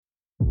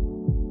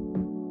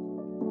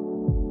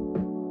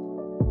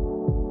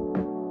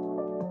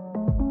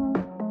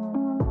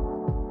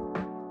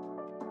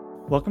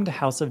Welcome to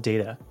House of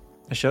Data,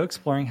 a show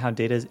exploring how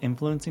data is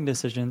influencing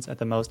decisions at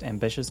the most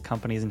ambitious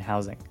companies in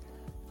housing.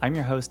 I'm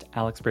your host,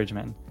 Alex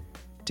Bridgman.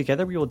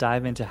 Together, we will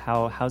dive into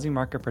how housing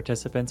market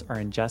participants are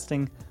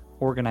ingesting,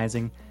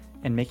 organizing,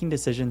 and making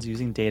decisions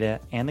using data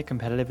and the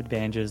competitive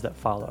advantages that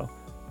follow.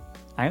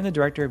 I am the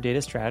Director of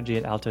Data Strategy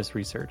at Altos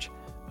Research,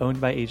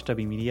 owned by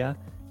HW Media,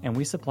 and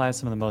we supply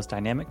some of the most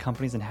dynamic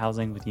companies in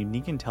housing with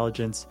unique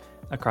intelligence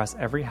across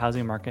every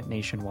housing market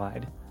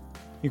nationwide.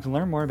 You can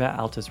learn more about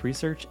Altos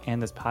Research and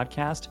this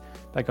podcast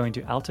by going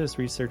to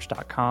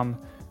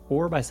altosresearch.com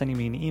or by sending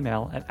me an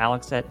email at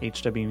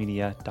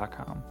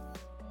alex@hwmedia.com.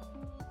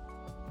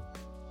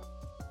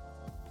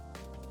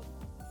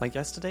 My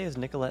guest today is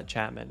Nicollette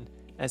Chapman,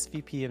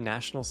 SVP of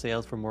National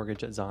Sales for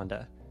Mortgage at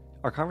Zonda.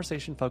 Our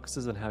conversation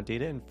focuses on how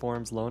data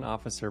informs loan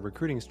officer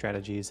recruiting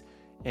strategies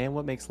and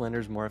what makes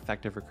lenders more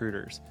effective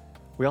recruiters.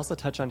 We also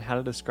touch on how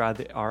to describe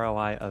the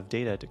ROI of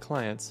data to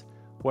clients,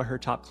 what her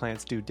top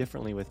clients do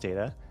differently with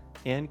data,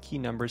 and key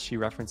numbers she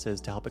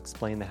references to help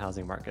explain the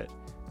housing market.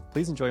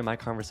 Please enjoy my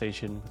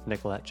conversation with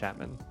Nicollette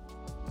Chapman.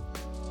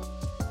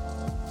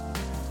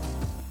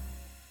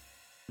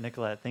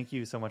 Nicollette, thank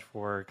you so much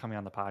for coming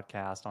on the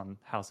podcast on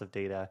House of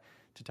Data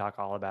to talk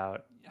all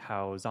about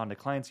how Zonda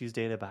clients use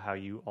data, but how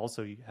you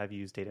also have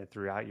used data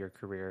throughout your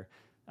career.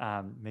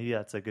 Maybe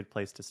that's a good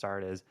place to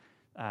start is,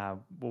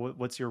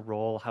 what's your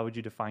role? How would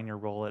you define your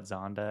role at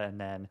Zonda? And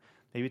then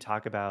maybe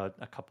talk about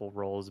a couple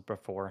roles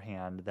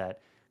beforehand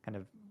that kind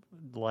of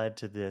led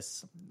to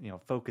this,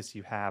 focus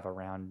you have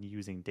around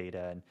using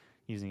data and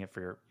using it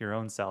for your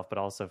own self, but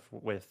also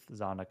with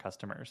Zonda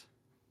customers.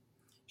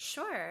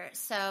 Sure.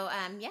 So,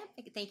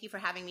 thank you for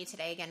having me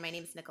today. Again, my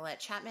name is Nicollette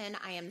Chapman.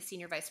 I am the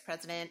Senior Vice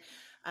President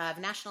of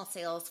National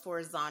Sales for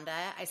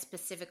Zonda. I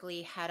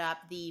specifically head up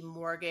the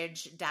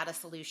mortgage data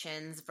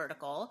solutions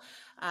vertical.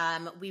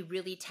 We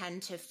really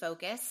tend to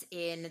focus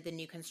in the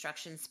new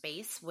construction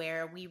space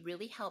where we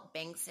really help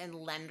banks and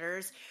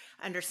lenders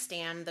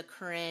understand the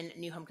current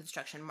new home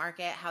construction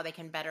market, how they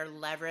can better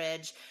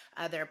leverage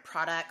their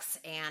products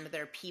and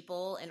their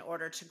people in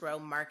order to grow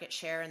market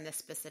share in this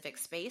specific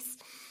space.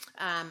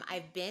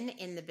 I've been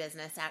in the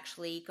business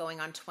actually going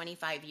on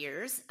 25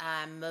 years.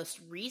 Most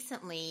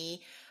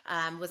recently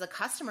was a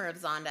customer of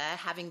Zonda,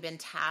 having been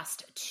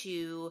tasked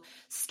to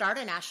start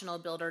a national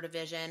builder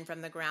division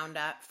from the ground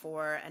up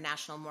for a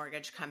national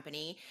mortgage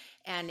company.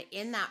 And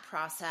in that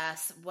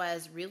process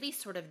was really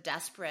sort of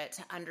desperate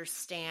to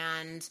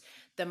understand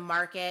the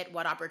market,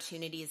 what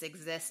opportunities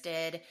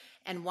existed,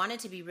 and wanted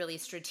to be really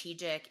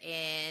strategic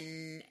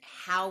in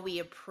how we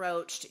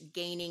approached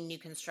gaining new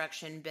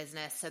construction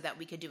business so that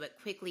we could do it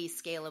quickly,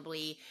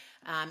 scalably,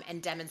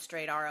 and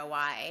demonstrate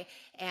ROI.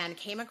 And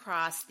came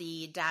across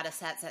the data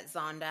sets at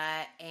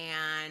Zonda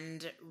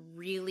and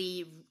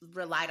really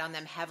relied on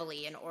them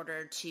heavily in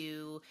order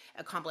to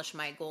accomplish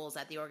my goals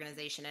at the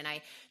organization. And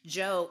I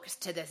joke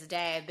to this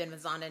day, I've been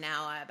with Zonda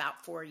now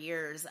about 4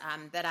 years,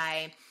 that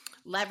I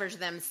leveraged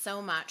them so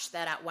much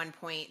that at one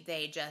point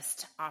they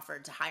just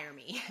offered to hire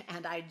me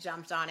and I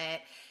jumped on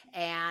it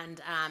and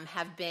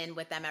have been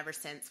with them ever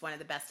since. One of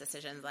the best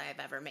decisions I've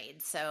ever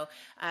made. So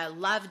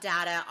love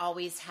data,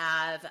 always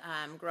have.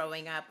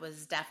 Growing up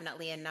was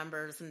definitely a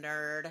numbers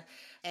nerd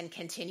and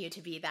continue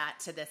to be that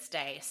to this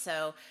day.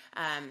 So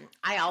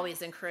I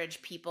always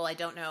encourage people, I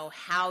don't know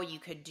how you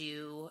could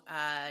do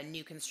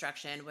new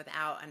construction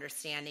without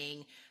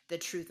understanding the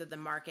truth of the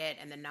market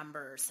and the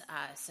numbers.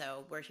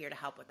 So we're here to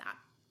help with that.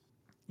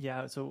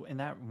 Yeah. So in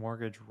that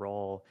mortgage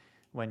role,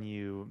 when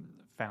you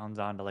found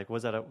Zonda,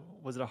 was it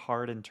a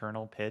hard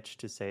internal pitch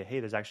to say,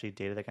 hey, there's actually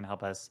data that can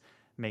help us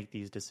make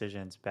these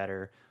decisions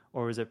better?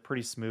 Or was it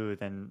pretty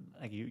smooth and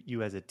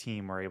you as a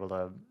team were able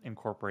to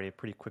incorporate it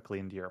pretty quickly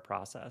into your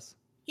process?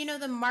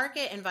 The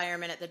market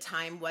environment at the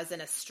time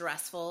wasn't as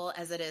stressful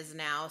as it is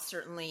now.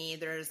 Certainly,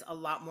 there's a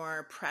lot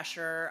more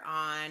pressure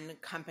on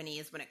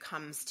companies when it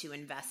comes to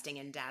investing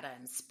in data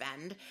and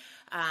spend.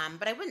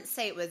 But I wouldn't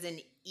say it was an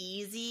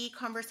easy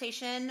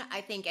conversation.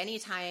 I think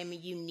anytime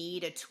you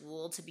need a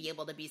tool to be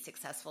able to be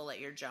successful at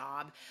your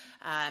job,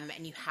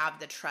 and you have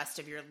the trust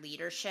of your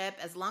leadership,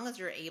 as long as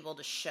you're able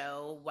to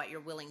show what you're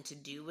willing to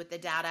do with the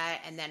data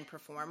and then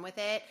perform with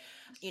it,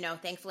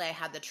 thankfully I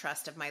had the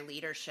trust of my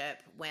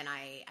leadership when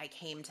I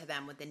came to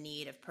them with the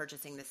need of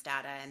purchasing this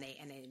data and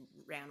they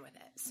ran with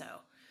it. So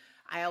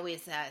I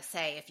always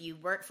say if you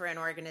work for an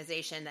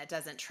organization that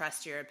doesn't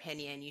trust your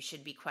opinion, you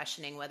should be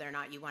questioning whether or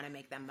not you want to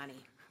make them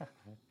money.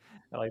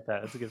 I like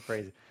that. That's a good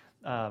phrase.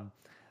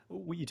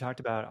 You talked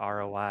about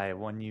ROI.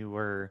 When you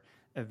were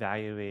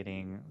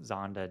evaluating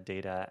Zonda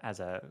data as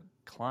a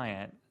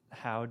client,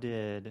 how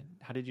did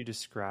you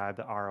describe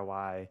the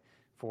ROI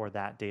for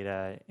that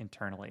data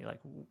internally?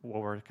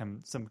 What were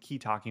some key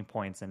talking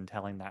points in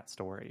telling that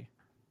story?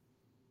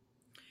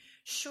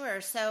 Sure.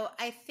 So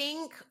I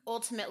think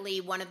ultimately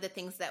one of the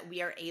things that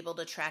we are able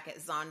to track at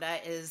Zonda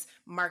is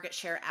market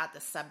share at the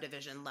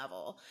subdivision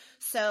level.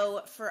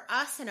 So for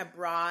us in a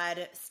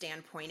broad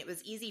standpoint, it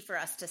was easy for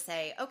us to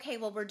say, okay,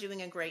 well, we're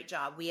doing a great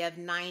job. We have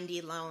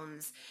 90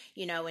 loans,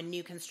 in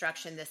new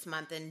construction this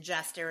month in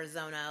just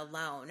Arizona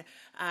alone.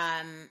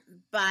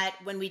 But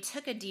when we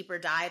took a deeper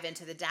dive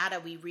into the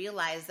data, we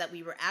realized that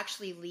we were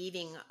actually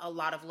leaving a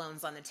lot of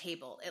loans on the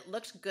table. It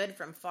looked good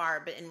from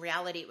far, but in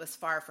reality, it was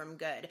far from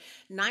good.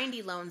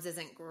 90 loans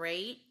isn't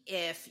great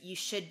if you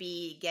should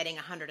be getting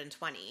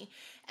 120.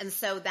 And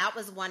so that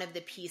was one of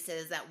the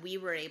pieces that we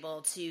were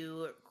able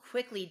to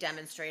quickly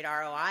demonstrate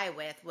ROI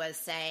with, was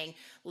saying,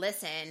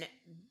 listen,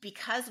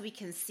 because we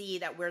can see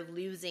that we're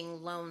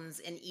losing loans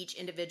in each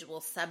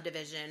individual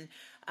subdivision,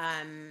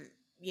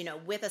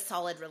 with a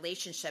solid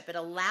relationship, it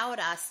allowed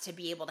us to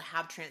be able to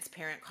have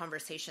transparent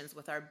conversations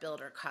with our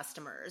builder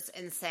customers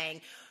and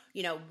saying,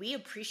 we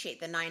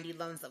appreciate the 90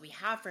 loans that we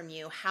have from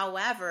you.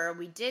 However,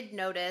 we did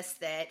notice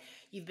that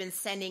you've been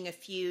sending a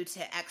few to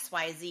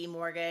XYZ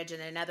Mortgage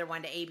and another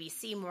one to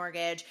ABC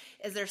Mortgage.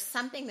 Is there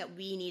something that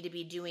we need to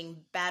be doing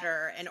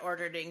better in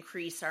order to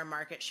increase our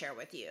market share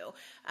with you?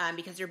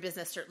 Because your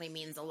business certainly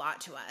means a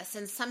lot to us.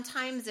 And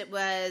sometimes it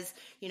was,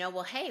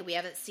 well, hey, we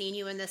haven't seen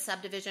you in this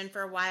subdivision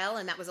for a while.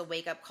 And that was a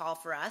wake-up call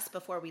for us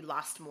before we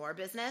lost more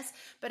business.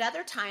 But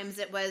other times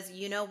it was,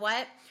 you know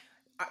what?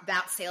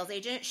 That sales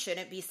agent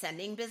shouldn't be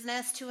sending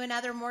business to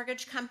another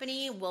mortgage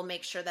company. We'll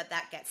make sure that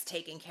that gets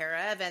taken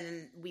care of,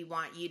 and we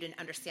want you to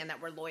understand that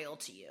we're loyal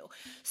to you.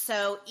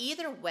 So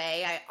either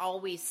way, I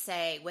always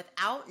say,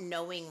 without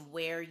knowing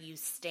where you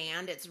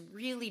stand, it's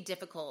really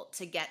difficult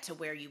to get to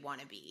where you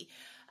want to be.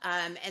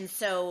 And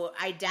so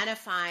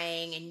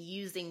identifying and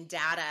using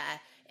data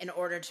in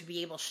order to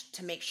be able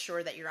to make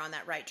sure that you're on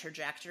that right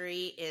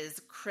trajectory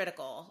is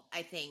critical,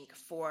 I think,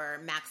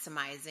 for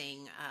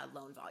maximizing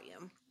loan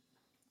volume.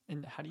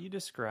 And how do you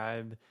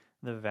describe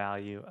the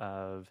value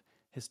of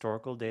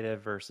historical data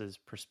versus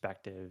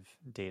prospective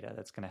data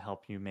that's going to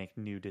help you make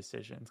new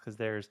decisions? Because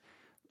there's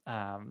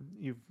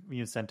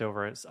you sent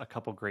over a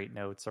couple great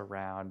notes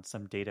around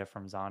some data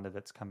from Zonda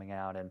that's coming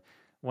out, and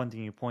one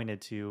thing you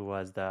pointed to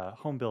was the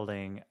home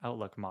building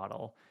outlook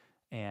model,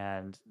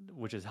 and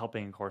which is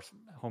helping, of course,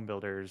 home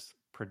builders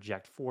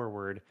project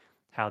forward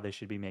how they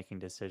should be making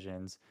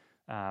decisions.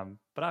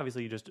 But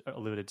obviously, you just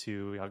alluded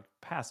to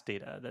past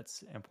data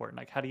that's important.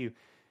 Like, how do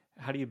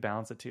you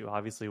balance the two?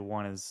 Obviously,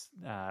 one is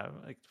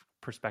like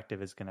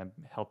perspective is going to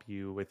help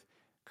you with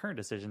current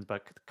decisions,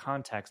 but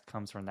context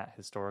comes from that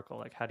historical.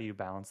 Like, how do you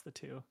balance the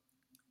two?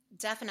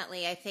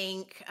 Definitely. I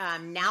think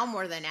now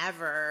more than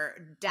ever,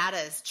 data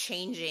is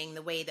changing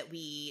the way that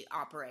we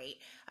operate.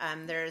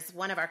 There's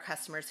one of our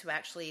customers who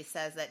actually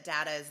says that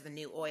data is the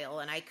new oil,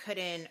 and I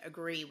couldn't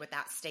agree with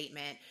that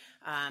statement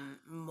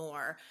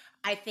more.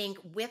 I think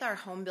with our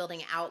home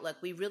building outlook,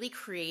 we really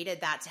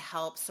created that to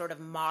help sort of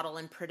model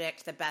and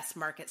predict the best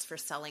markets for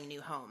selling new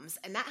homes.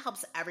 And that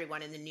helps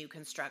everyone in the new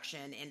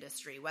construction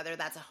industry, whether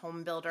that's a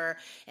home builder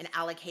and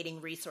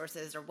allocating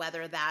resources, or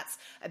whether that's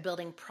a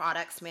building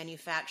products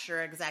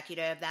manufacturer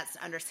executive that's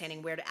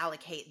understanding where to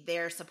allocate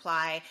their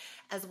supply,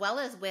 as well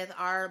as with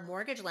our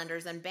mortgage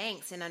lenders and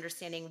banks and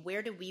understanding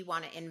where do we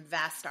want to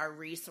invest our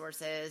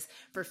resources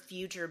for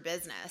future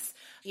business.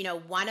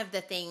 One of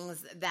the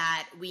things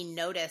that we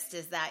noticed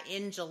is that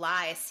in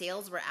July,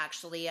 sales were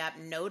actually up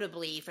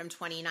notably from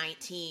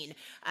 2019,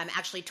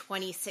 actually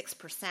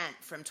 26%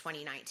 from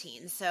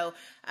 2019. So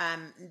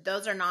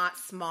those are not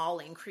small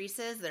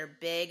increases, they're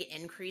big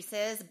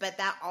increases, but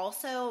that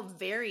also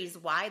varies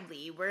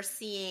widely. We're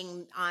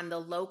seeing on the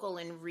local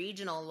and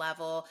regional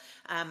level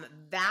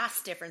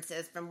vast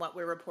differences from what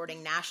we're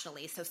reporting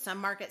nationally. So some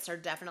markets are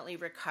definitely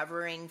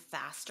recovering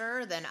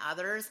faster than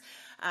others.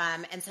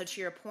 And so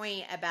to your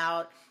point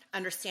about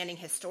understanding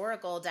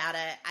historical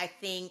data, I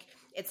think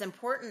it's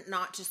important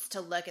not just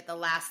to look at the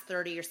last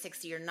 30 or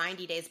 60 or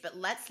 90 days, but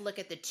let's look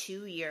at the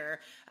 2-year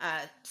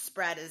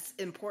spread is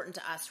important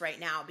to us right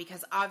now,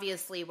 because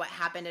obviously what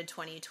happened in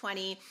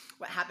 2020,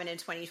 what happened in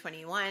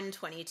 2021,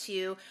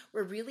 22,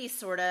 were really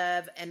sort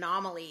of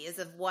anomalies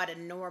of what a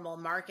normal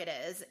market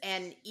is.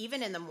 And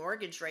even in the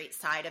mortgage rate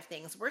side of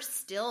things, we're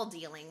still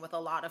dealing with a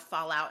lot of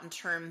fallout in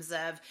terms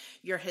of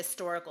your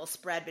historical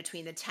spread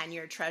between the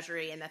 10-year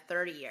treasury and the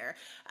 30-year.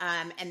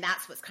 And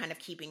that's what's kind of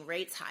keeping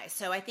rates high.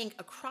 So I think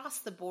across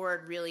the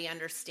board, really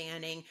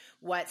understanding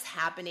what's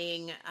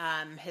happening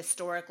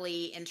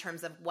historically in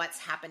terms of what's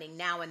happening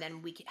now, and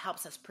then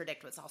helps us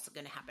predict what's also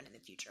going to happen in the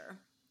future.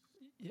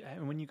 Yeah,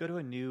 and when you go to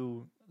a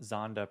new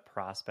Zonda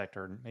prospect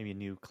or maybe a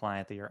new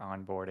client that you're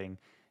onboarding,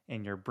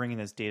 and you're bringing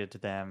this data to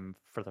them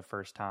for the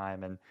first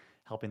time and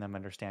helping them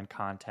understand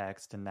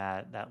context and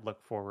that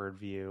look forward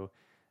view,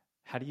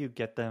 how do you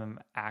get them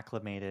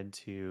acclimated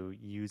to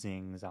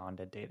using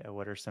Zonda data?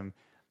 What are some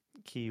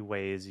key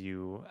ways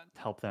you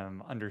help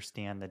them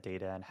understand the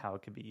data and how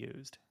it can be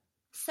used?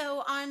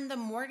 So on the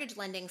mortgage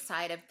lending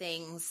side of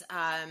things,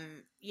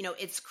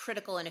 it's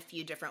critical in a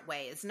few different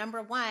ways.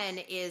 Number one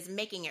is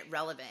making it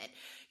relevant.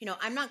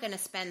 I'm not going to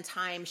spend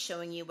time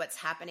showing you what's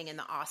happening in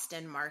the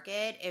Austin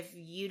market if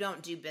you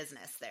don't do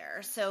business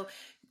there. So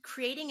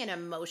creating an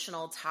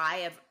emotional tie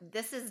of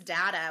this is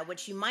data,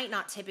 which you might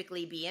not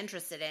typically be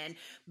interested in,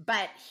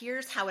 but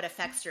here's how it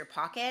affects your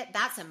pocket.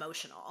 That's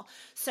emotional.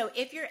 So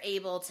if you're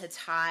able to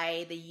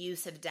tie the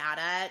use of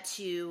data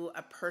to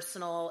a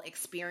personal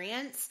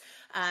experience,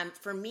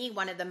 for me,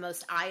 one of the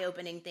most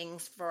eye-opening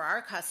things for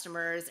our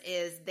customers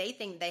is they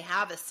think they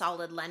have a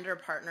solid lender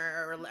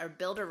partner or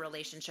builder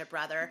relationship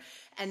rather.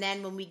 And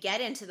then when we get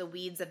into the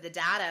weeds of the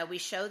data, we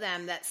show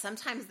them that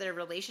sometimes their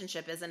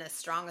relationship isn't as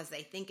strong as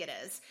they think it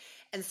is.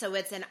 And so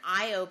it's an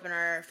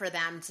eye-opener for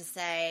them to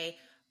say,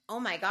 oh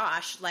my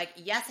gosh,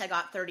 yes, I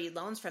got 30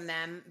 loans from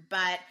them,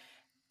 but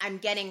I'm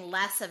getting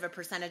less of a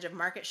percentage of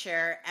market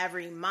share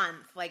every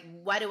month.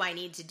 What do I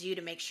need to do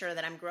to make sure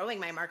that I'm growing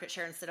my market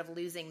share instead of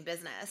losing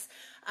business?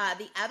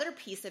 The other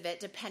piece of it,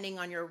 depending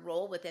on your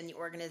role within the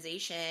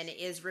organization,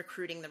 is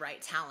recruiting the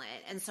right talent.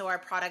 And so our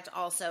product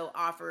also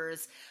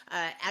offers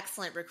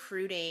excellent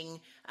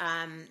recruiting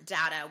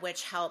data,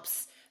 which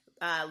helps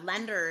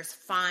lenders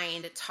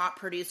find top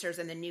producers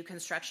in the new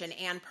construction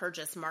and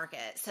purchase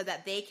market so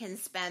that they can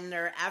spend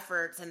their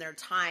efforts and their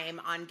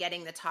time on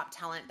getting the top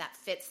talent that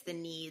fits the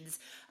needs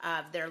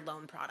of their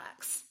loan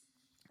products.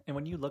 And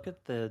when you look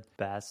at the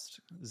best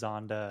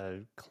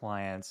Zonda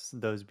clients,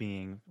 those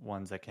being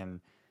ones that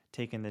can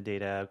take in the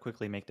data,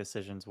 quickly make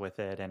decisions with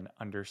it, and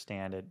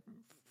understand it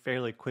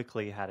fairly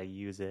quickly how to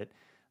use it,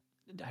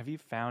 have you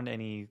found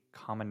any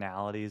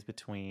commonalities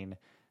between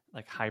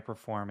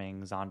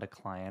high-performing Zonda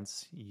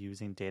clients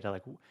using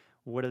data?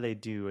 What do they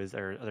do?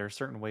 Are there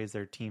certain ways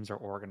their teams are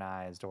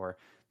organized, or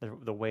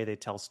the way they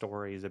tell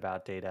stories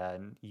about data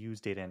and use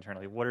data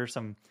internally? What are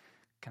some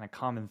kind of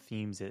common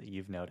themes that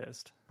you've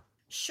noticed?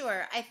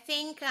 Sure. I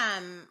think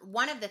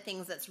one of the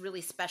things that's really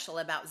special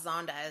about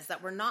Zonda is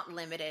that we're not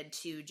limited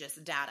to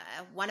just data.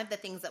 One of the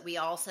things that we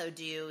also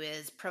do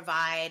is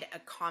provide a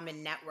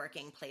common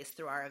networking place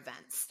through our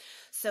events.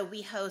 So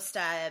we host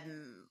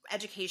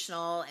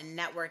educational and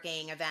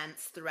networking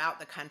events throughout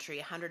the country,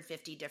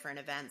 150 different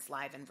events,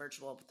 live and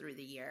virtual through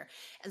the year.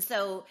 And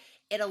so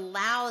it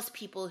allows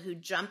people who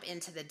jump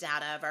into the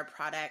data of our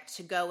product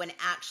to go and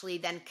actually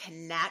then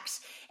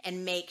connect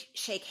and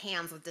shake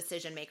hands with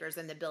decision makers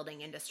in the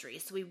building industry.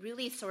 So we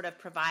really sort of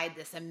provide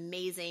this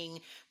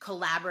amazing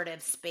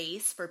collaborative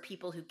space for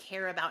people who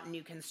care about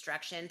new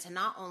construction to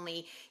not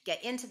only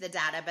get into the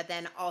data, but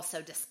then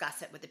also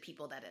discuss it with the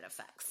people that it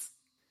affects.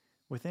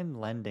 Within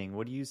lending,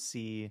 what do you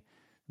see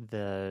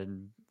the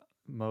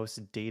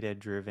most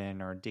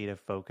data-driven or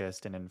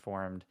data-focused and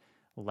informed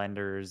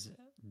lenders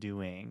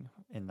doing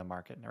in the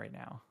market right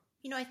now?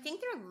 I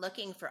think they're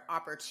looking for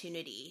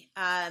opportunity.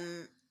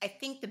 I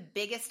think the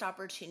biggest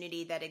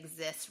opportunity that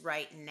exists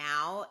right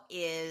now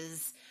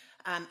is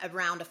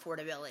around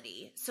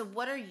affordability. So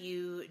what are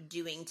you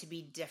doing to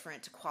be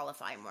different to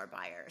qualify more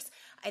buyers?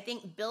 I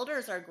think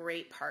builders are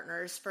great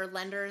partners for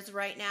lenders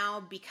right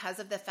now because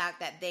of the fact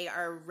that they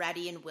are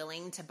ready and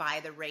willing to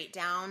buy the rate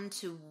down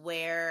to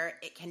where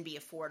it can be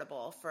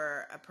affordable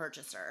for a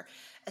purchaser,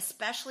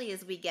 especially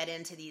as we get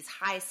into these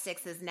high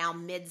sixes, now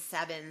mid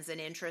sevens in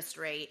interest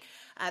rate.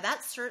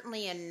 That's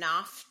certainly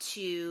enough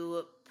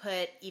to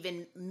put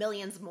even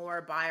millions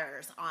more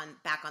buyers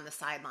back on the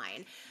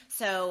sideline.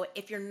 So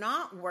if you're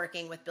not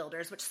working with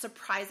builders, which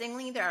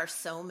surprisingly there are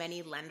so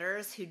many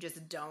lenders who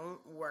just don't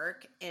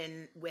work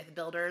with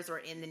builders or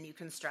in the new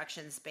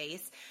construction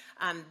space,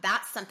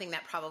 that's something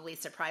that probably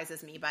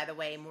surprises me, by the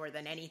way, more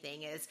than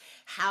anything, is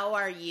how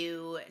are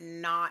you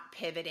not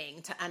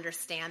pivoting to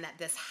understand that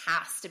this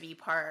has to be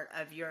part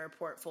of your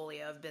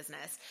portfolio of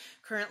business?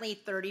 Currently,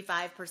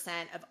 35%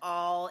 of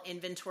all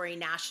inventory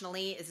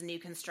nationally is new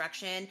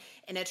construction.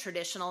 In a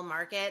traditional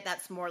market,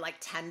 that's more like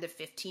 10 to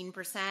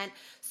 15%.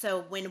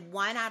 So when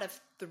 1 out of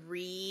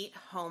 3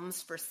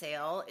 homes for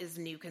sale is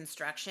new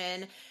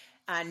construction,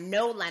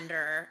 no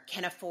lender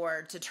can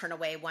afford to turn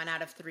away 1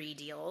 out of 3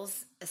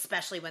 deals,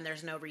 especially when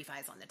there's no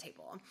refis on the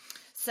table.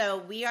 So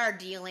we are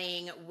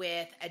dealing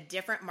with a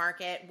different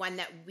market, one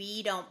that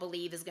we don't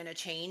believe is going to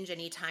change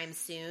anytime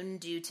soon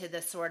due to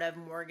the sort of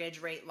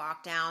mortgage rate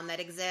lockdown that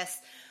exists.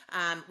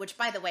 Which,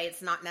 by the way,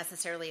 it's not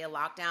necessarily a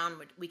lockdown.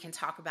 We can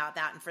talk about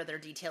that in further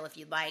detail if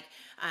you'd like.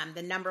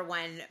 The number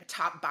one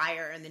top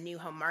buyer in the new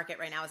home market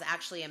right now is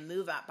actually a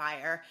move-up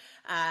buyer,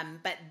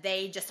 but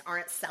they just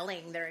aren't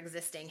selling their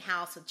existing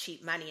house with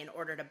cheap money in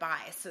order to buy.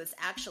 So it's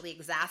actually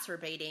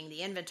exacerbating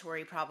the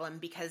inventory problem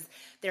because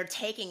they're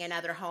taking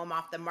another home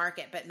off the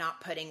market but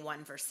not putting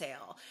one for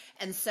sale.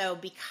 And so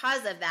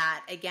because of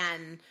that,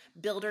 again,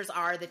 builders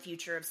are the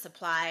future of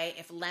supply.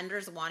 If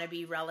lenders want to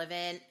be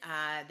relevant,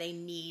 they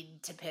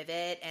need to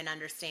pivot and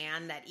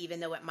understand that even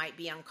though it might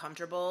be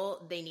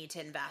uncomfortable, they need to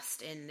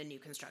invest in the new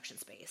construction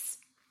space.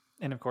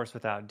 And of course,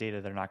 without data,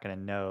 they're not going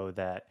to know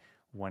that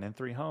 1 in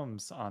 3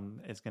 homes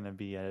is going to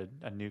be a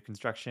new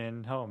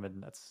construction home,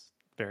 and that's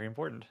very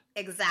important.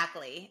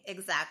 Exactly.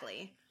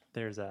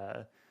 There's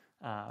a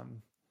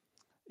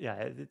Yeah,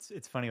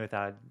 it's funny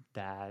without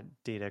that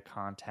data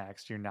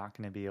context, you're not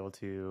going to be able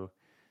to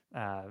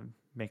uh,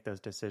 make those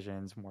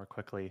decisions more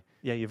quickly.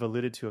 Yeah, you've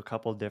alluded to a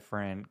couple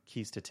different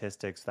key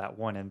statistics. That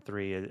 1 in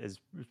 3 is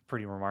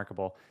pretty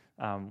remarkable.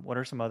 What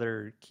are some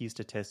other key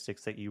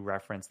statistics that you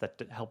reference that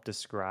help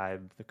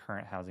describe the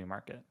current housing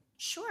market?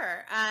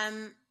 Sure.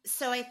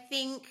 So I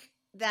think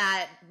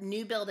that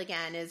new build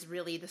again is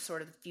really the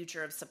sort of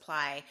future of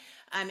supply.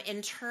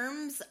 In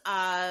terms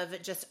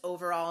of just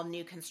overall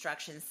new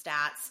construction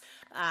stats,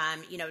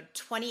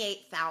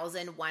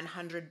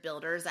 28,100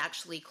 builders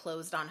actually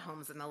closed on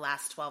homes in the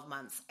last 12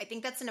 months. I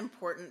think that's an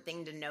important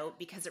thing to note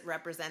because it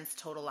represents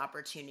total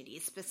opportunity,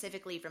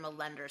 specifically from a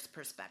lender's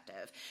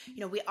perspective.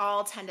 We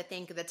all tend to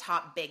think of the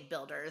top big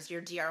builders,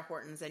 your D.R.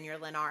 Hortons and your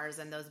Lennars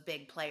and those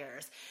big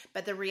players.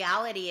 But the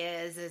reality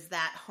is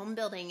that home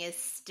building is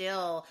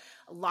still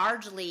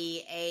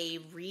largely a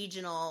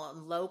regional,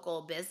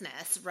 local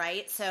business,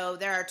 right? So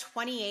there are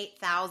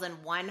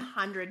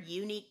 28,100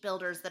 unique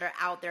builders that are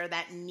out there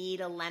that need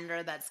a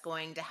lender that's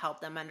going to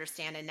help them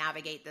understand and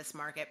navigate this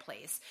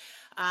marketplace.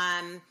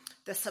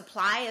 The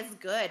supply is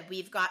good.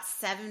 We've got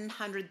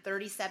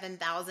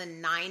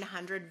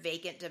 737,900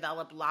 vacant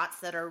developed lots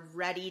that are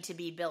ready to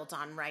be built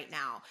on right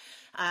now.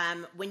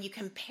 When you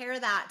compare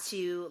that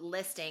to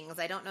listings,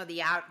 I don't know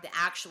the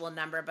actual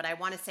number, but I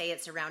want to say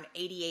it's around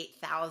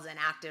 88,000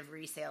 active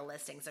resale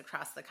listings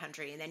across the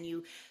country. And then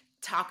you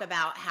talk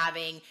about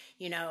having,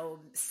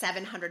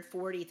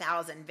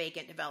 740,000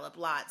 vacant developed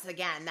lots.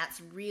 Again,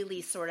 that's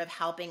really sort of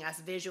helping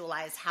us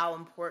visualize how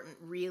important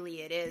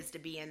really it is to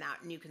be in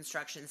that new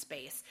construction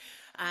space.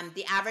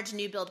 The average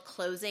new build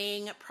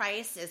closing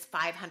price is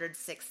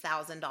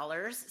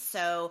 $506,000.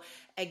 So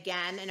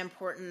again, an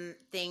important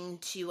thing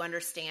to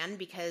understand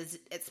because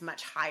it's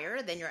much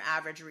higher than your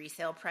average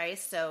resale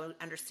price. So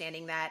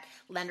understanding that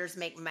lenders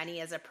make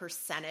money as a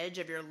percentage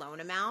of your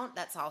loan amount,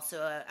 that's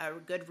also a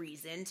good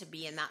reason to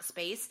be in that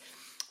space.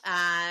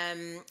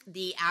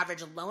 The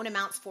average loan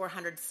amount's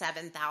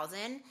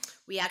 $407,000.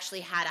 We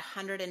actually had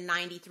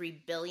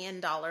 $193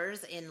 billion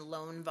in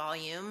loan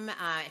volume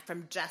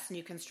from just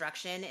new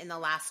construction in the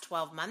last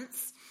 12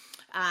 months.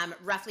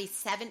 Roughly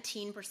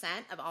 17%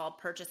 of all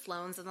purchase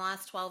loans in the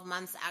last 12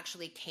 months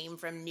actually came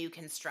from new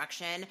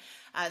construction.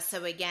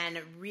 So again,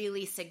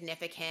 really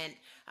significant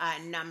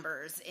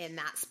numbers in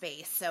that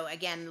space. So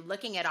again,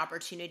 looking at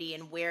opportunity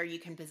and where you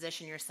can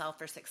position yourself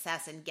for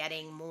success and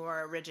getting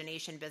more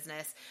origination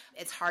business,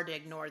 it's hard to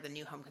ignore the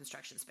new home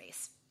construction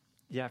space.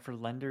 Yeah, for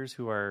lenders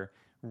who are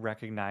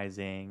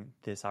recognizing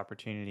this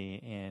opportunity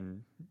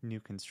in new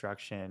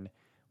construction,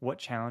 what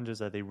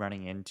challenges are they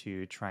running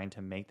into trying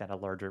to make that a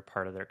larger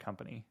part of their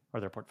company or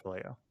their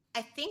portfolio?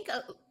 I think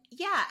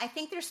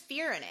there's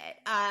fear in it.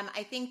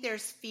 I think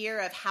there's fear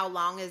of how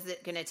long is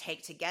it going to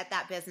take to get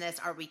that business?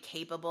 Are we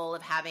capable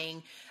of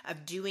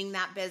doing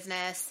that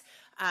business?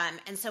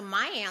 And so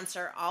my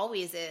answer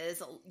always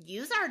is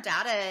use our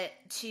data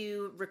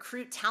to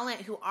recruit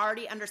talent who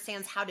already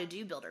understands how to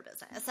do builder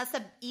business. That's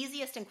the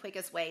easiest and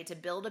quickest way to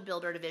build a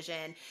builder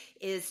division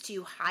is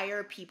to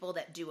hire people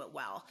that do it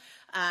well.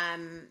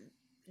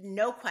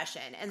 No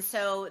question. And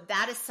so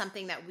that is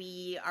something that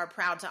we are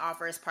proud to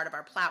offer as part of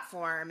our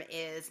platform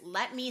is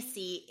let me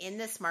see in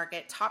this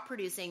market, top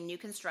producing new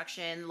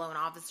construction loan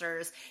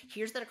officers.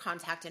 Here's their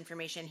contact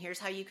information. Here's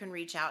how you can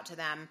reach out to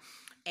them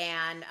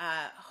and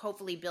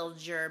hopefully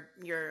build your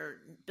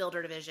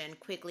builder division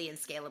quickly and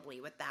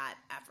scalably with that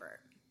effort.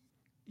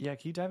 Yeah,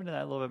 can you dive into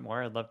that a little bit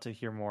more? I'd love to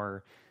hear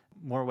more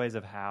ways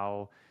of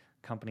how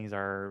companies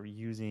are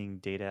using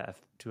data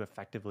to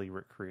effectively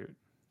recruit.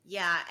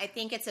 Yeah, I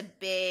think it's a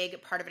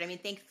big part of it. I mean,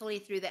 thankfully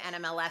through the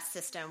NMLS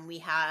system, we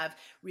have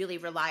really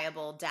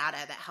reliable data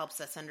that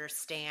helps us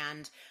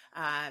understand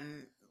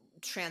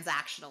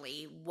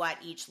transactionally what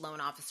each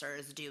loan officer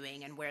is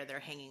doing and where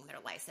they're hanging their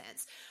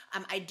license.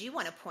 I do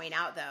want to point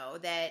out, though,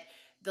 that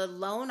the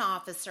loan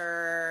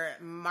officer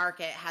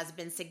market has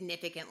been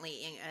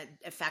significantly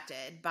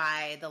affected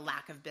by the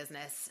lack of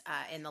business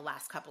in the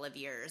last couple of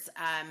years.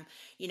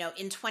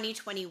 In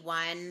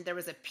 2021, there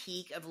was a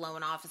peak of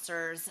loan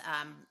officers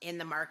in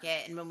the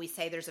market. And when we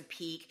say there's a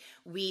peak,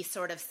 we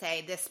sort of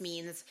say this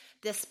means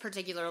this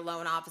particular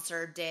loan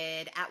officer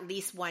did at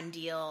least one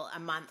deal a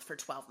month for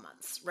 12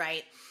 months,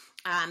 right?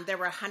 There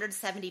were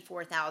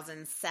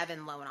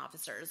 174,007 loan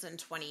officers in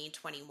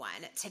 2021.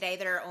 Today,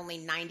 there are only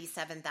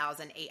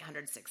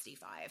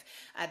 97,865.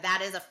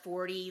 That is a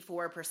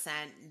 44%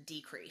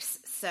 decrease.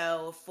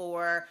 So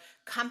for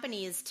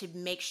companies to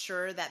make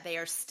sure that they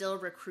are still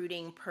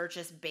recruiting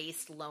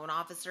purchase-based loan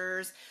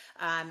officers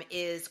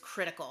is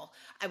critical.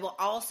 I will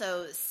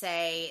also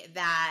say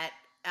that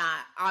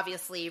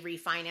obviously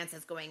refinance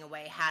is going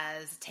away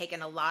has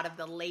taken a lot of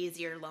the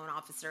lazier loan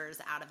officers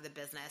out of the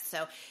business.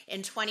 So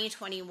in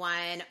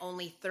 2021,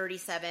 only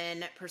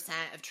 37%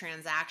 of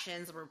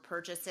transactions were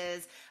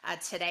purchases.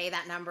 Today,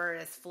 that number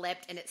is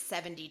flipped and it's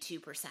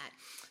 72%.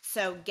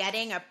 So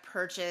getting a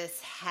purchase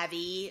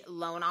heavy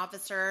loan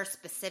officer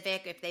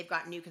specific, if they've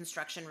got new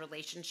construction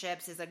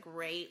relationships, is a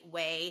great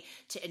way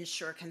to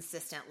ensure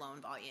consistent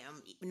loan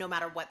volume, no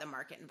matter what the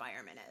market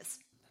environment is.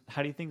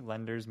 How do you think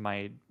lenders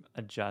might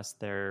adjust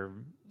their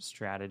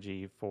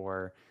strategy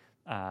for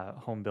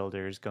home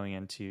builders going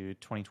into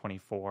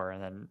 2024?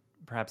 And then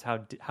perhaps how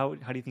do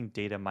you think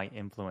data might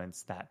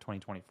influence that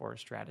 2024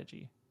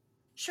 strategy?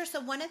 Sure.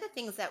 So one of the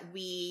things that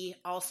we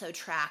also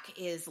track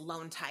is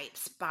loan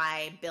types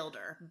by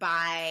builder,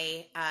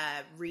 by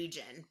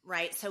region,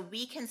 right? So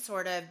we can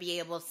sort of be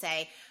able to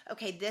say,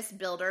 okay, this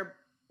builder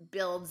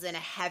builds in a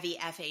heavy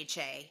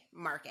FHA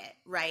market,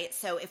 right?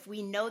 So if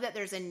we know that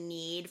there's a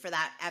need for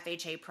that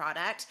FHA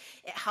product,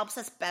 it helps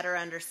us better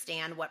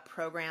understand what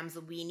programs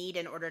we need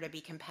in order to be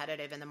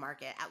competitive in the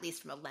market, at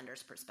least from a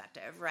lender's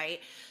perspective, right?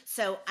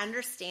 So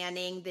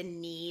understanding the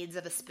needs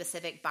of a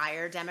specific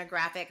buyer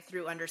demographic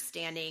through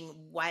understanding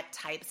what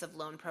types of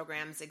loan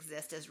programs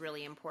exist is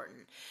really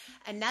important.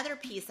 Another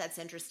piece that's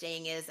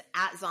interesting is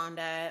at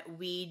Zonda,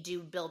 we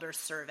do builder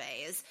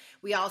surveys.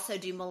 We also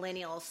do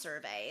millennial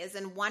surveys.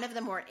 And one of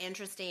the more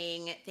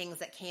interesting things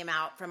that came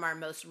out from our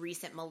most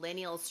recent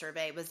millennial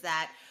survey was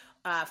that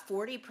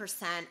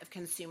 40% of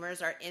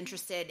consumers are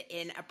interested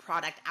in a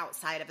product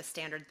outside of a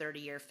standard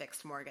 30-year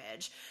fixed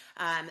mortgage.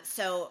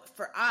 So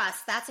for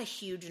us, that's a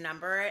huge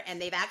number.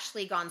 And they've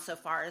actually gone so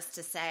far as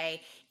to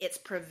say it's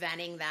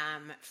preventing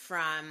them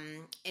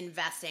from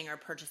investing or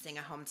purchasing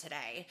a home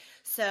today.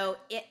 So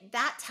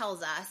that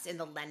tells us in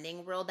the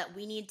lending world that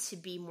we need to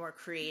be more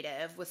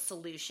creative with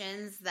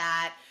solutions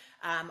that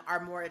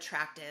are more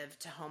attractive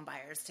to home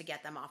buyers to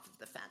get them off of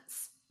the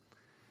fence.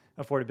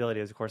 Affordability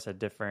is, of course,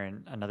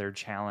 another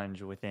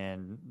challenge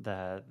within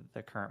the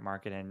current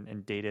market,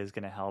 and data is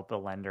going to help a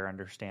lender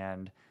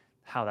understand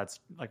how that's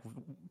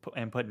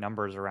and put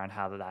numbers around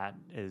how that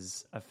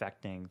is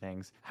affecting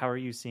things. How are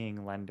you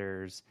seeing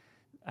lenders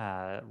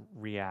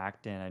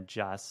react and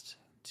adjust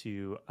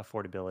to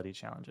affordability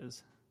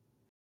challenges?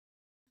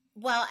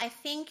 Well, I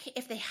think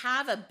if they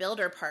have a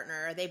builder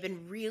partner, they've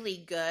been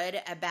really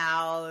good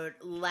about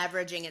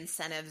leveraging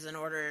incentives in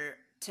order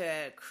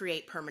to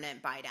create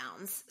permanent buy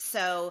downs.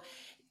 So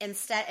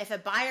instead, if a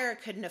buyer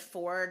couldn't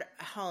afford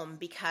a home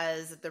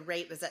because the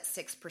rate was at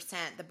 6%,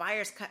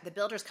 the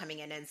builder's coming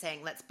in and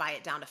saying, let's buy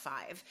it down to 5%.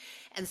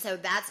 And so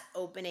that's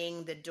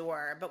opening the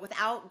door. But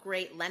without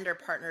great lender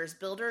partners,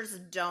 builders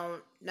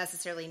don't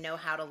necessarily know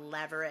how to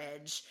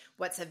leverage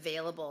what's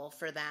available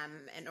for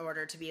them in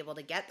order to be able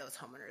to get those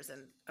homeowners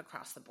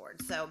across the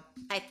board. So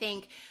I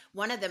think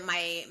one of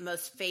my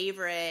most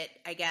favorite,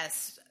 I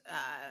guess,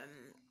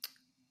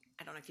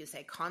 I don't know if you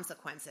say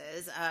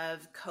consequences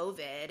of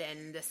COVID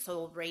and this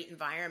whole rate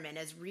environment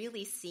is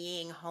really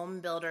seeing home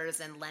builders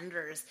and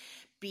lenders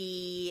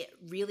be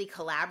really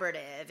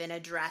collaborative in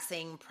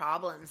addressing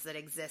problems that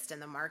exist in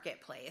the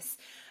marketplace.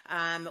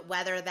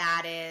 Whether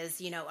that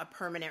is, a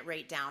permanent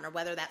rate down, or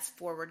whether that's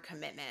forward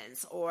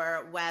commitments,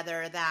 or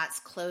whether that's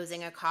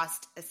closing a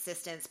cost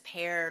assistance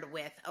paired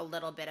with a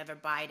little bit of a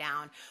buy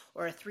down,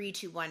 or a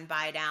 3-2-1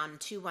 buy down,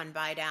 2-1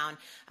 buy down.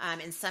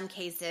 In some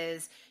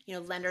cases,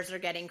 lenders are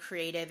getting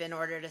creative in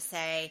order to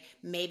say,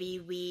 maybe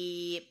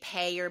we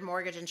pay your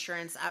mortgage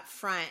insurance up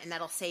front and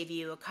that'll save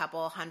you a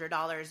couple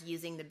 $100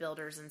 using the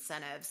builder's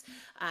incentives.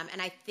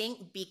 And I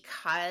think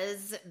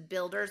because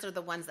builders are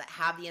the ones that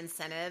have the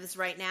incentives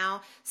right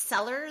now,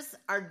 sellers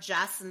are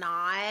just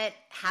not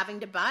having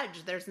to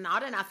budge. There's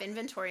not enough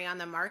inventory on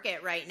the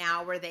market right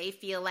now where they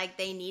feel like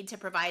they need to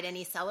provide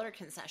any seller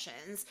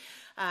concessions.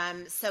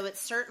 So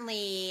it's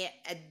certainly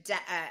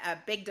a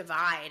big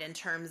divide in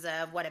terms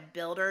of what a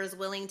builder is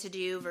willing to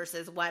do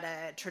versus what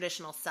a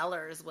traditional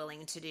seller is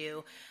willing to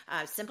do,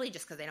 simply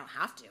just because they don't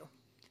have to.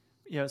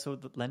 Yeah, so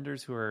the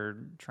lenders who are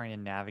trying to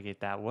navigate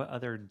that, what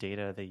other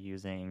data are they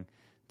using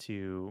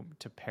to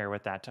pair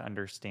with that to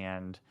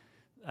understand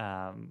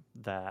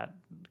that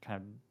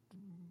kind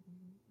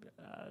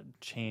of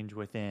change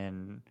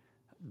within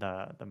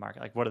the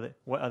market? Like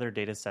what other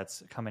data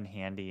sets come in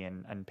handy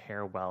and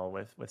pair well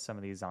with some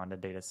of these Zonda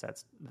data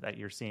sets that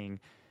you're seeing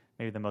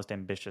maybe the most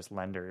ambitious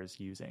lenders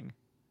using?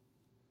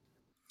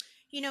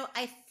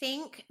 I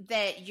think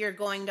that you're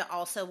going to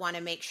also want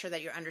to make sure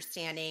that you're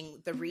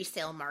understanding the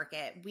resale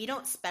market. We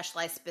don't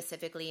specialize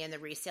specifically in the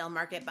resale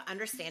market, but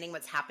understanding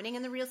what's happening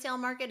in the resale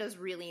market is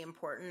really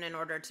important in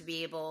order to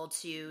be able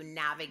to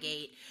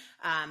navigate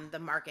the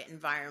market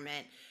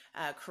environment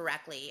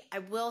correctly. I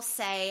will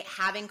say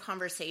having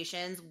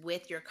conversations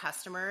with your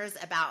customers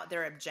about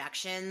their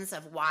objections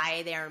of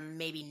why they're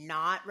maybe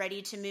not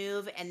ready to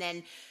move, and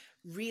then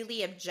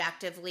really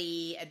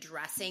objectively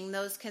addressing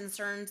those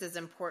concerns is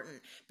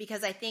important,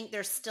 because I think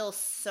there's still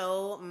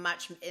so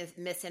much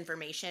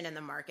misinformation in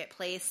the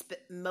marketplace, but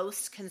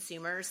most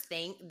consumers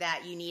think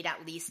that you need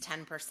at least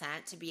 10%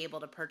 to be able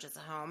to purchase a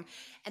home.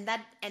 And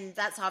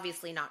that's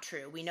obviously not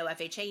true. We know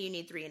FHA, you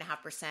need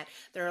 3.5%.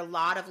 There are a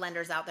lot of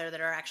lenders out there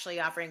that are actually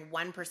offering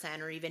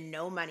 1% or even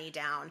no money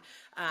down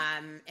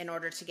in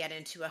order to get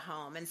into a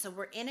home. And so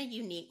we're in a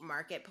unique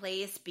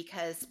marketplace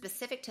because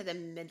specific to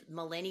the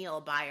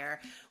millennial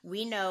buyer,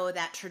 we know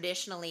that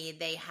traditionally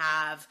they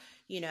have,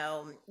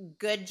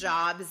 good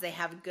jobs, they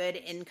have good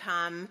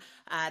income,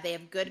 they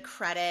have good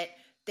credit,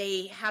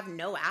 they have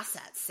no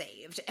assets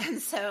saved.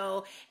 And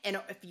so,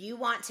 if you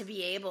want to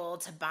be able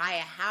to buy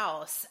a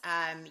house,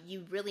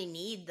 you really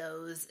need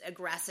those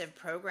aggressive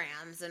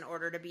programs in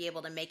order to be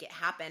able to make it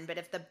happen. But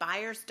if the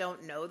buyers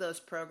don't know those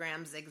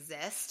programs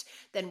exist,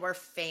 then we're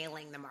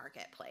failing the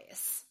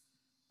marketplace.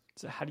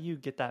 So how do you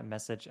get that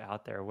message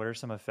out there? What are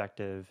some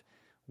effective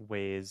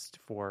ways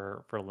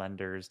for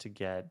lenders to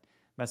get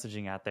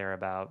messaging out there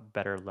about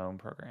better loan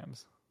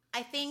programs?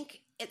 I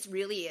think it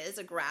really is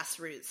a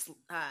grassroots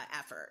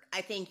effort.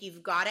 I think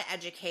you've got to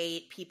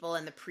educate people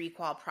in the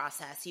pre-qual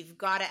process. You've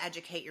got to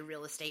educate your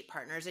real estate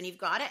partners, and you've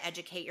got to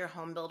educate your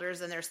home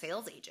builders and their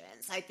sales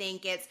agents. I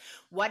think it's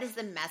what is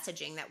the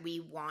messaging that we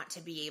want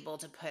to be able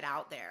to put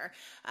out there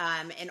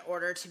in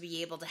order to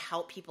be able to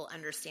help people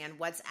understand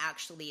what's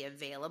actually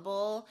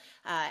available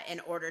in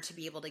order to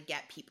be able to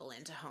get people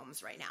into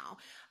homes right now.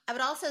 I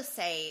would also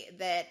say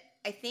that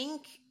I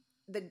think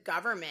the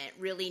government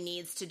really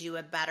needs to do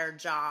a better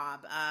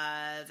job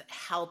of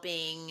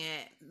helping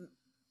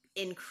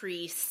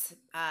increase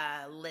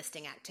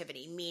listing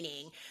activity,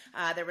 meaning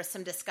there was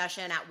some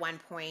discussion at one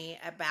point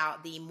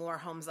about the More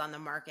Homes on the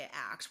Market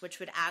Act, which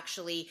would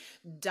actually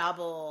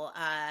double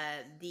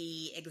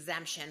the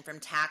exemption from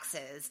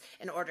taxes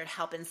in order to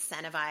help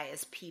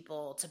incentivize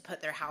people to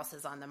put their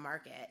houses on the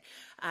market.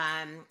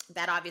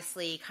 That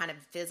obviously kind of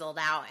fizzled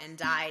out and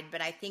died,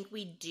 but I think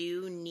we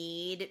do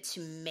need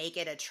to make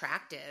it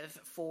attractive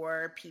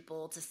for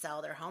people to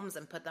sell their homes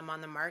and put them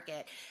on the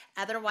market.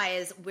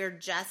 Otherwise, we're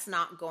just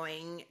not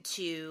going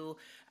to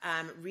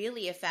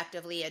really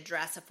effectively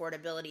address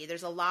affordability.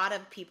 There's a lot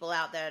of people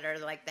out there that are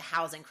like the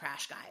housing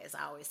crash guys,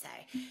 I always say.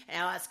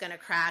 It's going to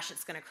crash,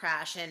 it's going to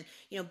crash. And,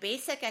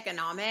 basic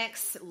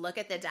economics, look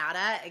at the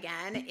data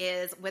again,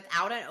 is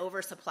without an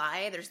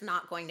oversupply, there's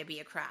not going to be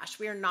a crash.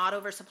 We are not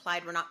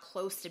oversupplied. We're not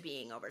close to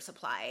being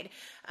oversupplied.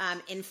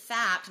 In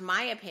fact,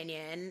 my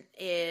opinion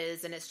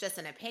is, and it's just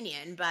an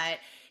opinion, but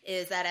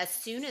is that as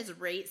soon as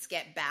rates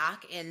get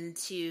back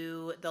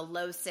into the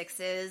low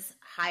sixes,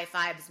 high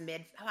fives,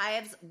 mid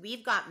fives,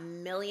 we've got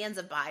millions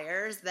of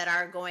buyers that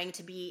are going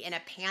to be in a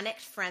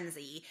panicked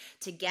frenzy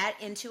to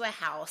get into a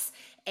house,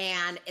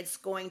 and it's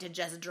going to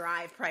just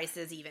drive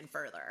prices even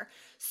further.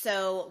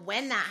 So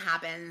when that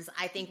happens,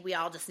 I think we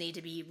all just need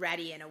to be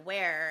ready and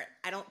aware.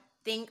 I don't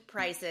think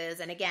prices,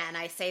 and again,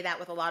 I say that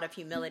with a lot of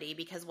humility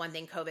because one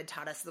thing COVID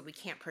taught us is that we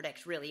can't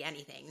predict really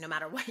anything, no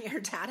matter what your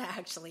data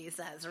actually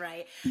says,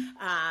 right?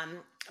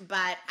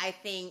 But I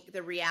think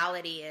the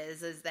reality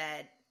is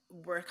that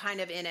we're kind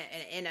of in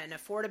an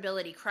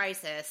affordability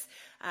crisis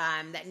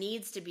that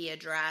needs to be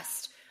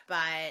addressed,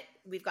 but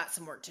we've got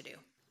some work to do.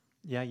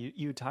 Yeah,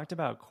 you talked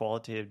about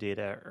qualitative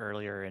data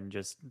earlier and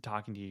just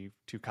talking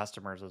to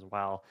customers as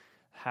well.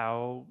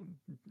 How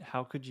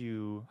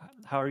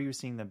are you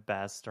seeing the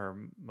best or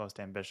most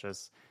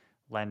ambitious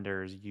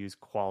lenders use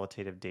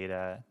qualitative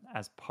data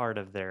as part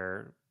of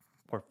their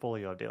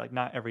portfolio of data? Like,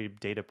 not every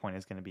data point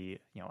is going to be,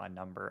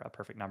 a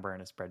perfect number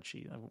in a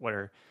spreadsheet. What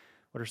are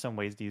some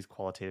ways to use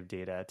qualitative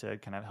data to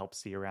kind of help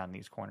see around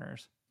these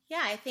corners? Yeah,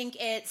 I think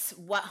it's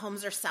what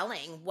homes are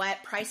selling,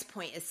 what price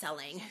point is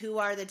selling, who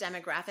are the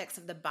demographics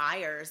of the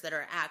buyers that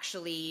are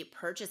actually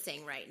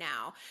purchasing right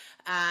now.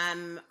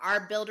 Are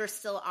builders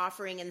still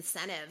offering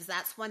incentives?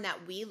 That's one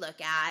that we look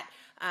at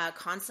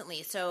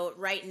constantly. So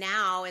right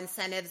now,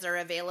 incentives are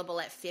available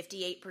at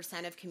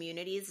 58% of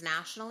communities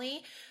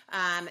nationally.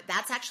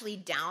 That's actually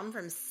down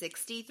from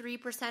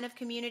 63% of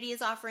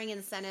communities offering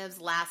incentives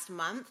last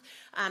month.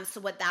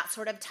 So what that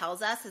sort of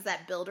tells us is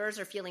that builders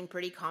are feeling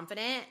pretty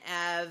confident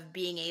of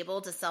being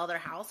able to sell their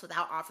house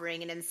without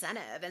offering an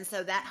incentive. And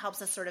so that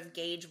helps us sort of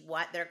gauge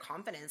what their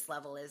confidence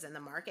level is in the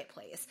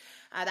marketplace.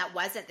 That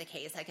wasn't the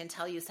case. I can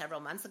tell you several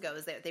months ago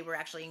is that they were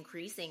actually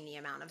increasing the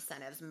amount of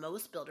incentives.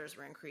 Most builders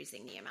were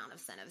increasing the amount of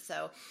incentives.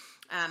 So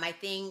I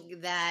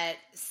think that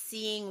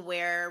seeing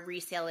where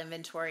resale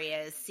inventory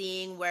is,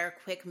 seeing where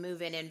quick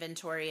move-in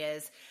inventory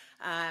is,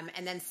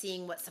 and then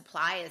seeing what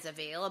supply is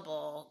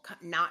available,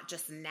 not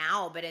just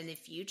now, but in the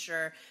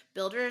future,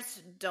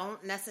 builders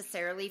don't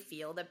necessarily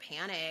feel the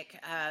panic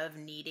of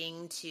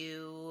needing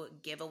to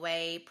give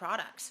away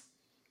products.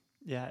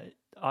 Yeah,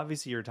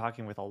 obviously you're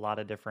talking with a lot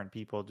of different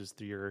people just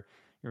through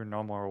your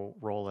normal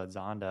role at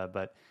Zonda,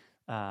 but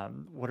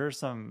what are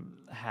some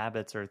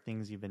habits or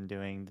things you've been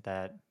doing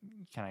that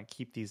kind of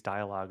keep these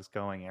dialogues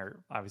going? You're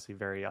obviously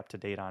very up to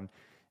date on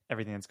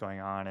everything that's going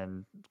on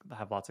and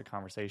have lots of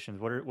conversations.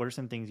 What are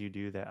some things you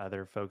do that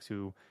other folks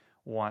who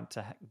want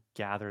to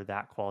gather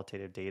that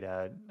qualitative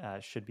data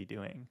should be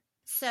doing?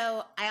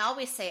 So I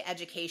always say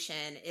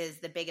education is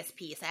the biggest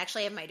piece. I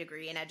actually have my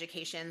degree in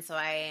education, so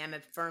I am a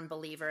firm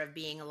believer of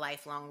being a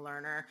lifelong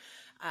learner.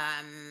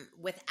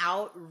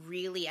 Without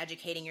really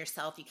educating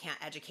yourself, you can't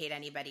educate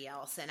anybody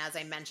else. And as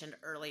I mentioned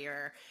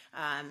earlier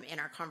in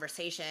our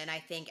conversation, I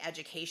think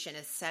education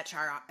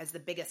is the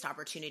biggest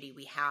opportunity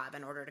we have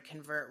in order to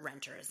convert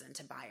renters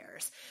into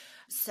buyers.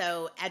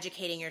 So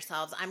educating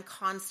yourselves, I'm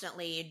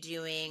constantly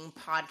doing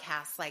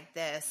podcasts like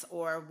this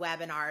or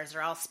webinars,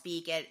 or I'll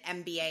speak at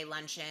MBA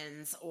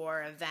luncheons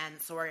or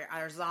events or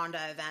our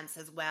Zonda events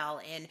as well,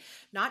 in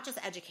not just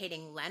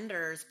educating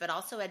lenders, but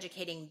also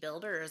educating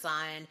builders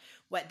on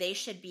what they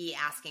should be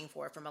asking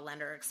for from a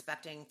lender,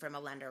 expecting from a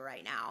lender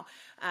right now.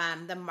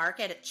 The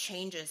market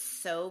changes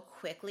so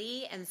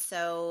quickly, and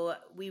so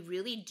we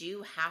really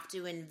do have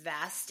to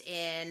invest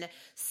in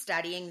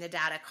studying the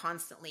data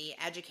constantly,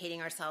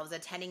 educating ourselves,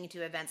 attending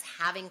to events,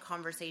 having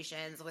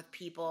conversations with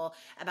people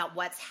about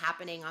what's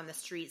happening on the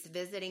streets,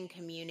 visiting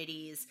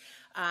communities.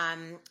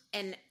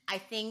 And I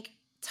think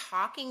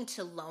talking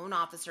to loan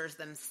officers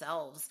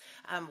themselves,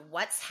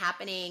 what's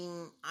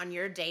happening on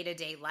your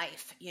day-to-day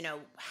life,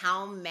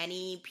 how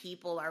many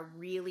people are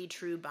really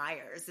true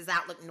buyers? Does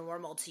that look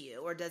normal to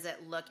you, or does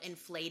it look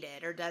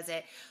inflated, or does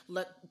it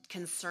look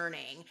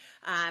concerning?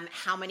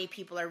 How many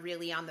people are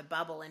really on the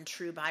bubble and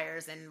true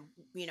buyers? And,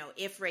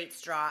 if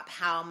rates drop,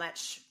 how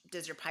much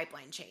does your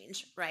pipeline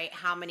change, right?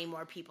 How many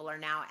more people are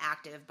now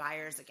active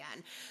buyers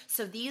again?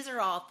 So these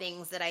are all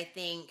things that I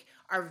think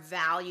are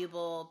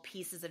valuable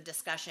pieces of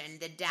discussion.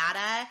 The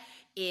data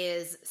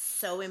is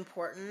so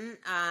important,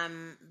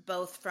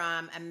 both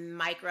from a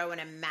micro and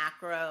a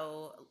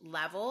macro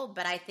level,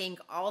 but I think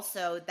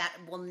also that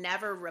will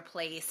never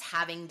replace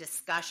having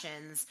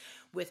discussions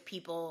with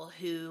people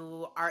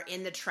who are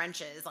in the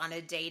trenches on a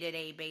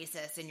day-to-day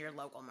basis in your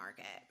local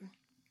market.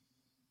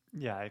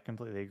 Yeah, I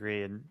completely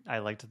agree. And I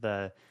liked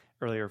the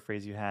earlier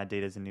phrase you had,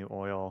 data is the new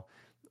oil.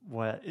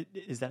 What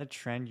is that a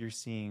trend you're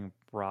seeing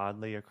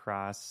broadly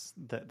across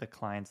the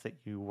clients that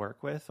you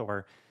work with,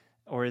 or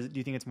do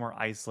you think it's more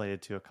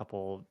isolated to a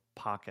couple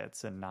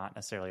pockets and not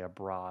necessarily a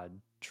broad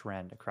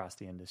trend across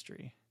the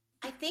industry?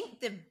 I think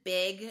the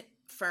big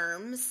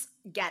firms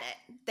get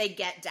it. They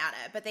get data,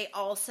 but they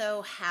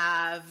also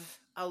have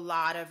a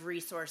lot of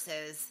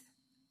resources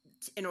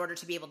in order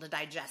to be able to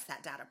digest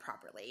that data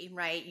properly,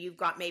 right? You've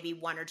got maybe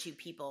one or two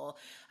people,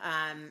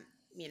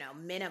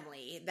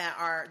 minimally,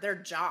 that their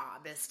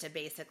job is to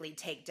basically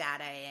take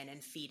data in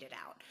and feed it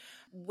out.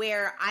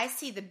 Where I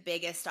see the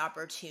biggest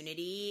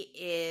opportunity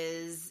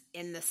is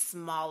in the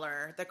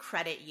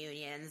credit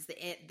unions,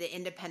 the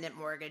independent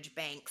mortgage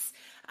banks.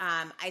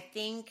 I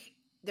think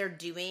they're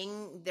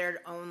doing their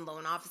own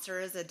loan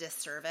officers a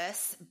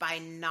disservice by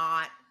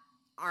not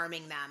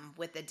arming them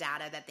with the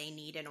data that they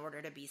need in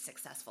order to be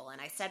successful. And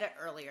I said it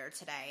earlier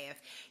today,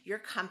 if your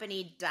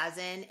company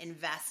doesn't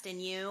invest in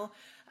you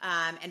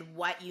and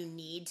what you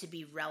need to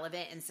be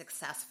relevant and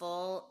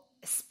successful,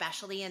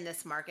 especially in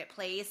this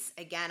marketplace,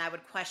 again, I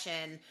would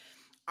question,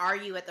 are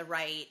you at the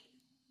right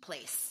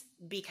place?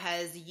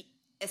 Because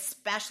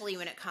especially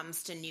when it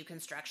comes to new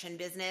construction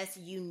business,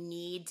 you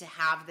need to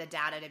have the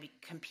data to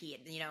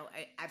compete.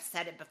 I've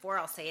said it before,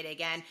 I'll say it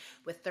again,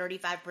 with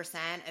 35%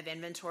 of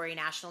inventory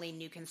nationally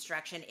new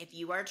construction, if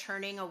you are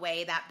turning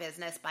away that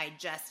business by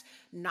just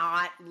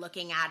not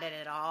looking at it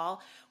at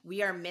all,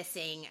 we are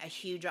missing a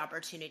huge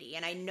opportunity.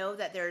 And I know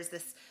that there's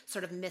this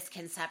sort of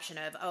misconception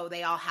of,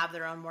 they all have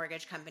their own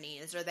mortgage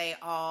companies, or they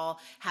all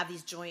have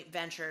these joint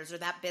ventures, or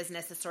that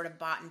business is sort of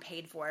bought and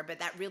paid for, but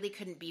that really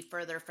couldn't be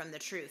further from the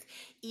truth.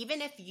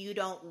 Even if you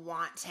don't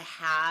want to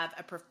have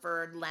a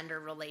preferred lender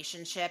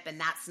relationship and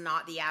that's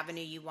not the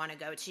avenue you want to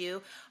go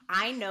to,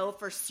 I know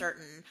for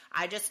certain,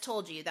 I just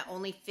told you that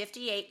only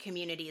 58%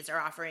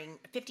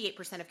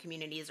 of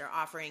communities are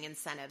offering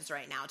incentives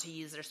right now to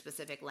use their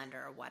specific lender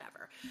or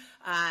whatever.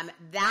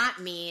 That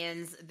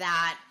means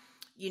that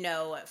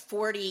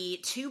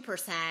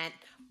 42%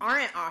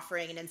 aren't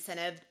offering an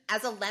incentive.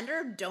 As a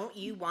lender, don't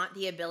you want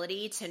the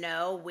ability to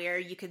know where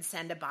you could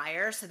send a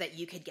buyer so that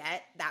you could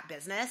get that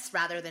business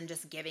rather than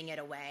just giving it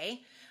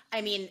away?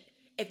 I mean,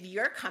 if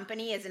your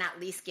company isn't at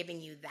least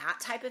giving you that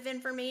type of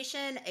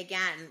information,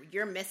 again,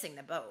 you're missing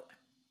the boat.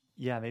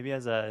 Yeah, maybe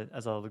as a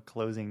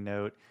closing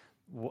note,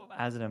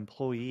 as an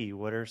employee,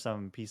 what are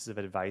some pieces of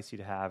advice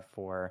you'd have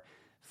for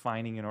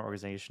finding an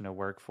organization to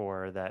work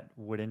for that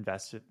would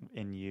invest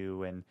in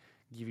you and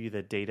give you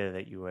the data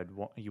that you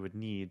would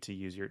need to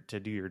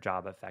do your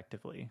job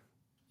effectively?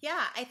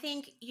 Yeah, I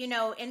think,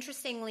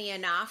 interestingly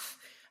enough,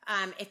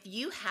 if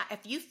you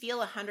feel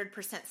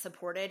 100%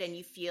 supported and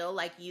you feel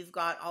like you've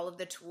got all of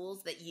the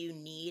tools that you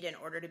need in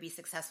order to be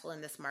successful in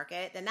this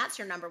market, then that's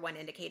your number one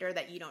indicator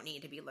that you don't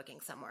need to be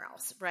looking somewhere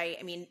else, right?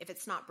 I mean, if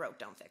it's not broke,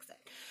 don't fix it.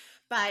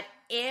 But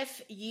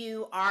if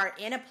you are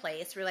in a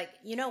place where you're like,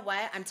 you know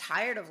what, I'm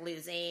tired of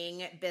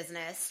losing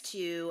business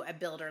to a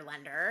builder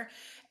lender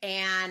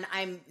and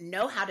I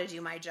know how to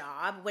do my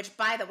job, which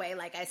by the way,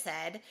 like I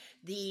said,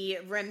 the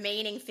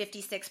remaining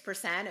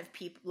 56% of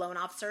loan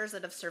officers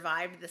that have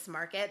survived this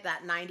market,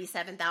 that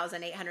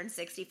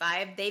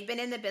 97,865, they've been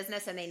in the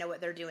business and they know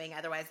what they're doing.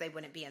 Otherwise they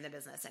wouldn't be in the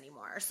business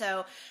anymore.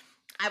 So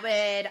I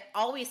would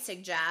always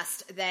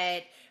suggest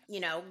that,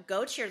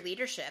 go to your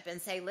leadership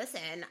and say,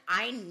 listen,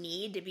 I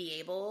need to be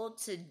able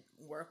to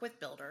work with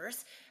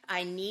builders.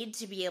 I need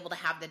to be able to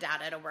have the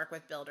data to work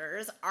with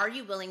builders. Are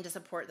you willing to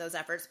support those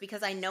efforts?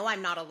 Because I know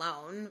I'm not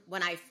alone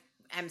when I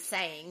am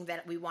saying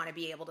that we want to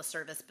be able to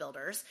service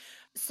builders.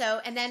 So,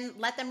 and then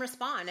let them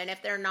respond. And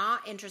if they're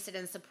not interested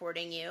in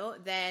supporting you,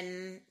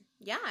 then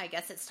yeah, I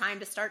guess it's time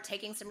to start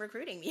taking some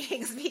recruiting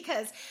meetings,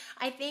 because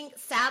I think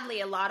sadly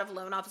a lot of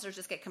loan officers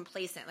just get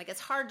complacent. Like, it's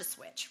hard to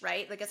switch,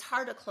 right? Like, it's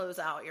hard to close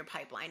out your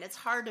pipeline. It's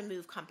hard to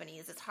move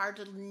companies. It's hard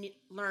to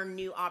learn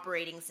new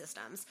operating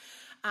systems.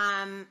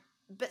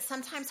 But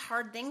sometimes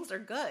hard things are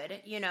good,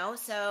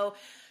 so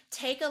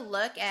take a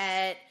look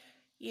at,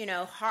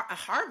 a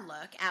hard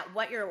look at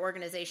what your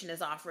organization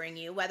is offering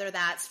you, whether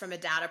that's from a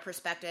data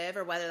perspective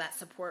or whether that's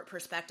support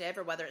perspective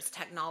or whether it's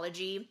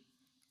technology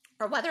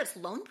or whether it's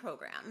loan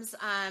programs.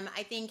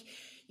 I think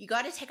you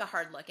got to take a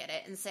hard look at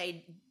it and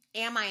say,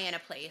 am I in a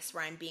place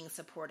where I'm being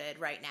supported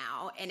right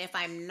now? And if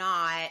I'm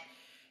not,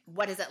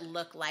 what does it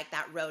look like,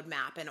 that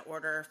roadmap, in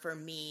order for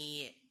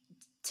me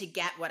to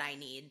get what I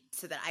need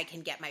so that I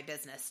can get my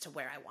business to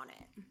where I want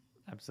it?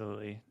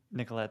 Absolutely.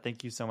 Nicollette,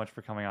 thank you so much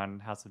for coming on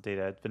House of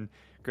Data. It's been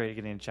great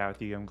getting to chat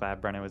with you. I'm glad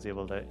Brennan was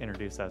able to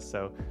introduce us.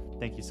 So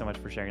thank you so much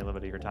for sharing a little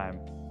bit of your time.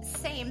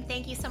 Same.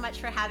 Thank you so much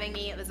for having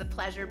me. It was a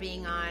pleasure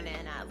being on,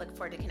 and look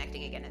forward to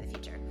connecting again in the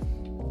future.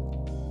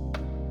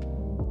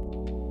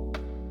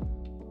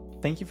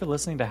 Thank you for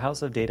listening to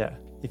House of Data.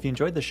 If you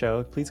enjoyed the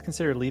show, please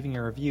consider leaving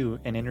a review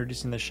and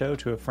introducing the show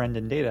to a friend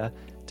in data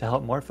to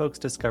help more folks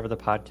discover the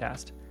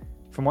podcast.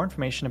 For more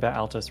information about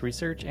Altus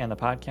Research and the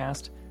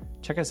podcast,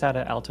 check us out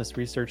at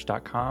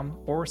altusresearch.com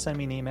or send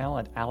me an email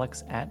at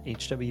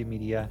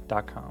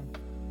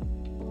alex@hwmedia.com.